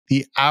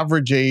the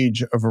average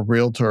age of a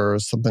realtor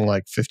is something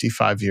like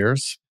 55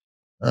 years.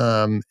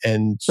 And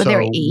But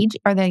their so age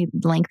or the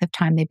length of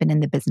time they've been in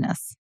the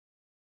business?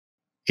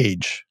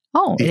 age.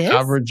 Oh, The it is?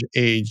 average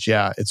age,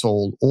 yeah, it's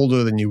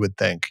older than you would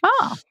think.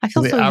 Oh, I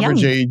So feel the so young.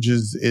 average age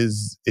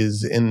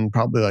is in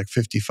probably like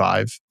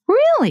 55.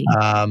 Really?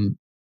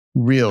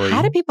 Really?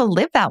 How do people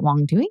live that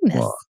long doing this?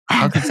 Well,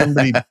 how could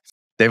somebody?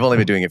 They've only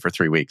been doing it for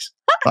 3 weeks.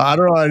 I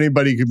don't know how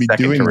anybody could be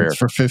Second doing career. this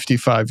for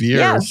 55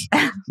 years,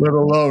 let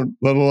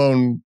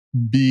alone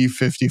be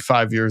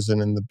 55 years in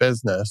the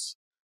business.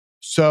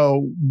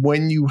 So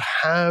when you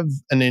have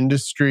an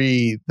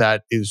industry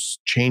that is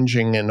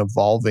changing and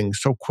evolving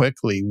so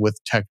quickly with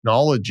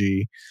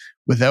technology,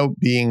 without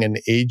being an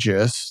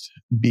ageist,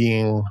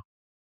 being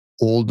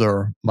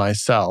older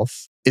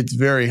myself, it's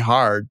very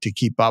hard to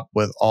keep up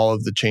with all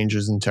of the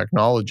changes in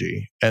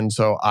technology. And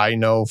so I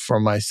know for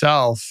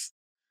myself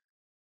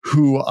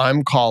who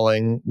I'm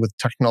calling with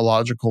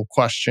technological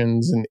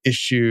questions and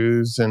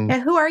issues and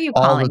Who are you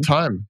all calling? the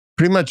time.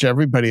 Pretty much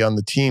everybody on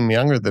the team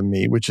younger than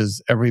me, which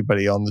is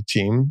everybody on the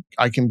team.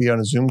 I can be on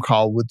a Zoom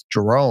call with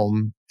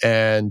Jerome,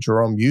 and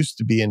Jerome used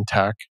to be in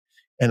tech.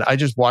 And I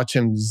just watch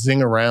him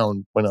zing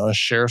around when on a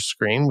share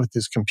screen with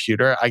his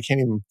computer. I can't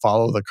even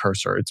follow the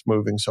cursor. It's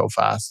moving so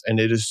fast and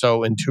it is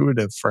so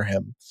intuitive for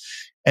him.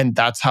 And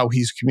that's how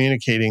he's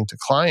communicating to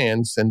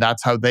clients, and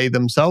that's how they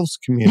themselves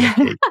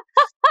communicate.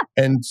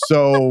 And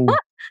so,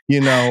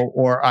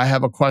 or I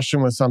have a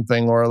question with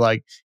something, or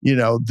like,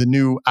 the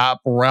new app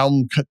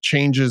Realm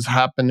changes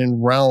happen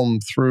in Realm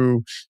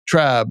through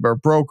Treb or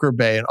Broker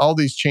Bay, and all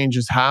these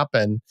changes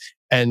happen.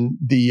 And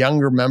the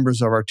younger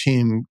members of our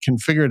team can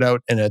figure it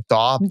out and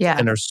adopt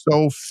and are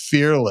so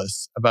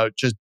fearless about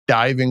just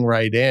diving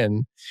right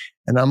in.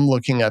 And I'm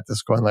looking at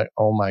this going like,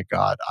 oh my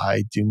God,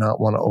 I do not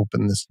want to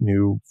open this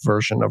new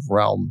version of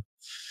Realm.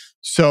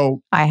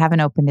 So I haven't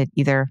opened it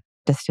either,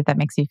 just if that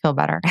makes you feel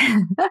better.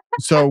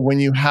 So when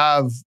you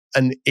have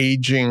an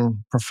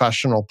aging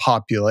professional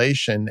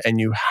population and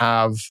you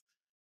have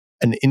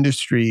an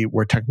industry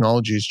where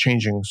technology is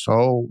changing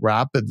so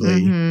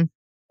rapidly,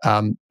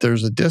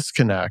 there's a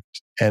disconnect.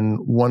 And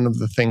one of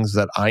the things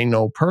that I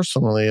know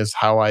personally is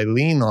how I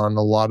lean on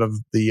a lot of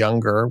the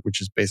younger, which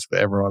is basically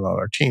everyone on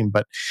our team,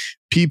 but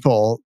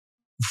people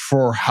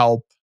for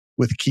help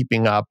with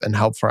keeping up and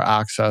help for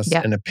access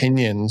and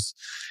opinions.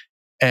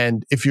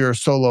 And if you're a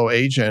solo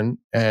agent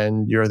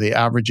and you're the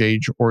average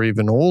age or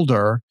even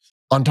older,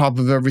 on top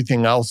of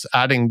everything else,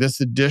 adding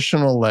this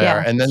additional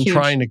layer and then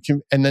trying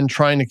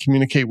to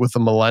communicate with a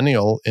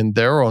millennial in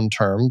their own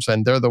terms,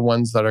 and they're the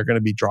ones that are going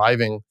to be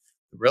driving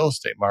the real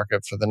estate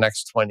market for the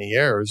next 20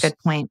 years. Good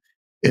point.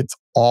 It's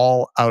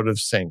all out of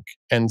sync.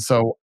 And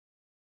so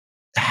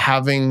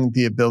having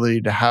the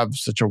ability to have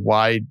such a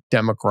wide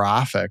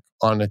demographic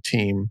on a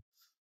team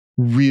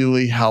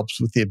really helps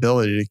with the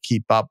ability to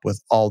keep up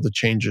with all the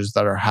changes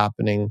that are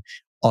happening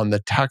on the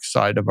tech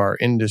side of our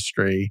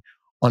industry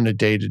on a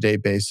day-to-day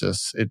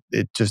basis.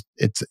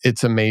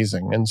 It's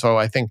amazing. And so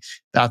I think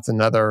that's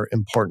another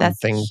important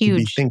thing to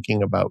be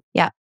thinking about.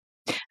 Yeah.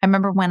 I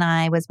remember when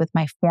I was with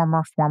my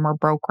former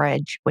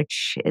brokerage,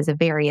 which is a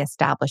very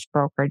established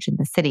brokerage in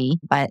the city,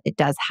 but it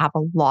does have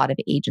a lot of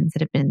agents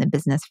that have been in the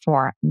business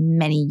for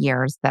many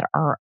years that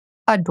are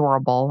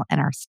adorable and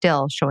are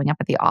still showing up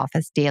at the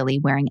office daily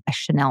wearing a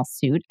Chanel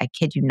suit. I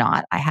kid you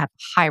not. I have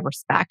high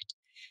respect.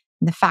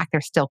 And the fact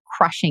they're still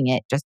crushing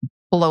it just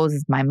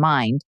blows my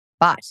mind,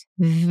 but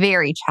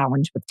very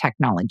challenged with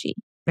technology.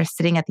 They're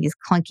sitting at these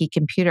clunky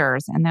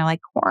computers and they're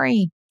like,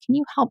 Corey, can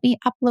you help me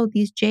upload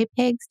these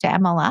JPEGs to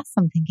MLS?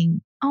 I'm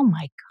thinking, oh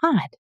my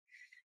God,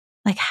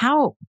 like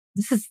how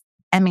this is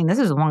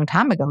a long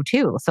time ago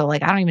too. So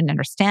like, I don't even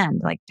understand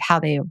like how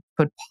they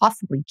could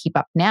possibly keep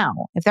up now.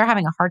 If they're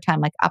having a hard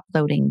time like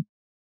uploading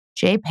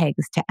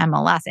JPEGs to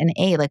MLS, and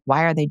like,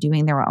 why are they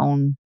doing their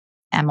own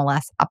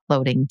MLS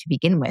uploading to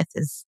begin with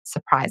is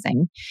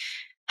surprising.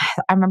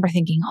 I remember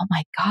thinking, oh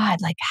my God,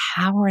 like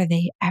how are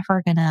they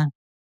ever going to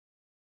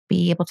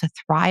be able to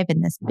thrive in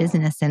this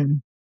business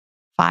in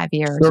 5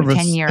 years or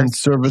 10 years? And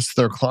service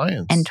their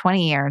clients. And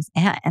 20 years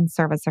and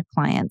service their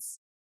clients.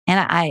 And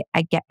I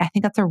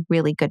think that's a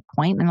really good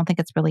point. I don't think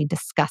it's really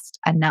discussed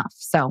enough.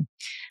 So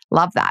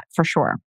love that for sure.